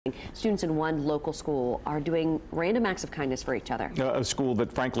Students in one local school are doing random acts of kindness for each other. A school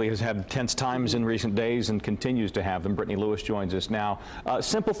that frankly has had tense times in recent days and continues to have them. Brittany Lewis joins us now.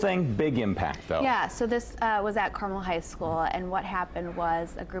 Simple thing, big impact though. Yeah, so this was at Carmel High School, and what happened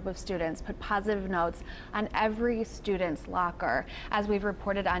was a group of students put positive notes on every student's locker. As we've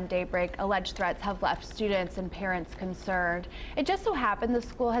reported on Daybreak, alleged threats have left students and parents concerned. It just so happened the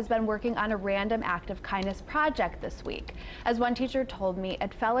school has been working on a random act of kindness project this week. As one teacher told me,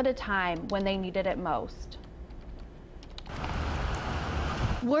 it fell at a time when they needed it most.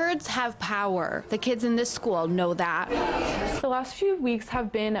 Words have power. The kids in this school know that. The last few weeks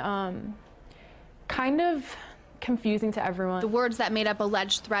have been kind of confusing to everyone. The words that made up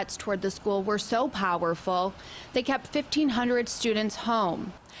alleged threats toward the school were so powerful, they kept 1,500 students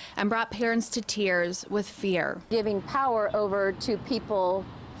home and brought parents to tears with fear. Giving power over to people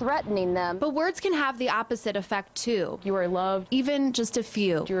threatening them. But words can have the opposite effect too. You are loved. Even just a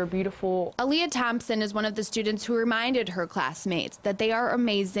few. You're beautiful. Aaliyah Thompson is one of the students who reminded her classmates that they are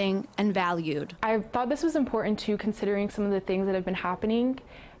amazing and valued. I thought this was important too, considering some of the things that have been happening,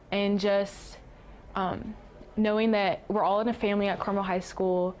 and just knowing that we're all in a family at Carmel High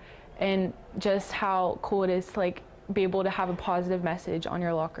School, and just how cool it is to be able to have a positive message on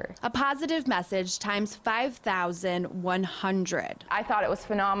your locker. A positive message times 5,100. I thought it was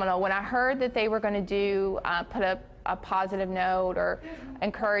phenomenal. When I heard that they were going to do, put up a positive note or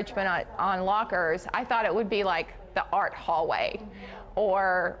encouragement on lockers, I thought it would be like the art hallway,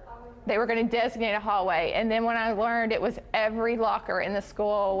 or they were going to designate a hallway. And then when I learned it was every locker in the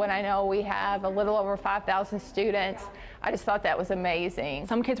school, when I know we have a little over 5,000 students, I just thought that was amazing.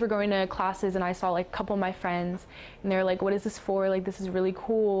 Some kids were going to classes and I saw a couple of my friends and they're like, what is this for? This is really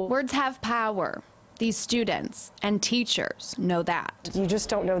cool. Words have power. These students and teachers know that. You just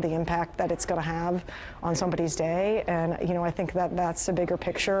don't know the impact that it's going to have on somebody's day, and I think that that's a bigger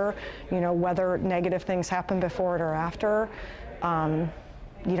picture. Whether negative things happen before it or after,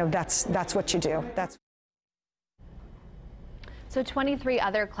 that's what you do. So 23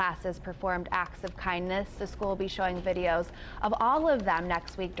 other classes performed acts of kindness. The school will be showing videos of all of them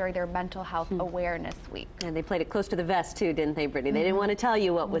next week during their Mental Health Awareness Week. And they played it close to the vest too, didn't they, Brittany? They didn't want to tell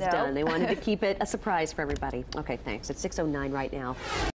you what was done. They wanted to keep it a surprise for everybody. Okay, thanks. It's 6:09 right now.